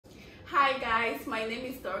Hi guys, my name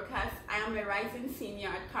is Dorcas. I am a rising senior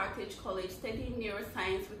at Carthage College studying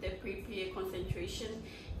neuroscience with a pre-PA concentration,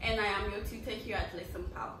 and I am your tutor here at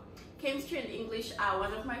Lessonpal. Chemistry and English are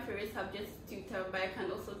one of my favorite subjects to tutor, but I can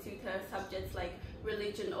also tutor subjects like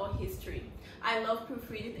religion or history. I love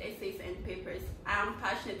proofreading essays and papers. I am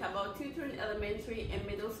passionate about tutoring elementary and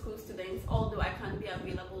middle school students, although I can be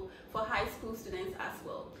available for high school students as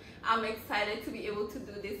well. I'm excited to be able to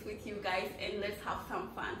do this with you guys, and let's have some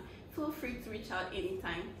fun. Feel free to reach out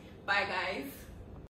anytime. Bye guys.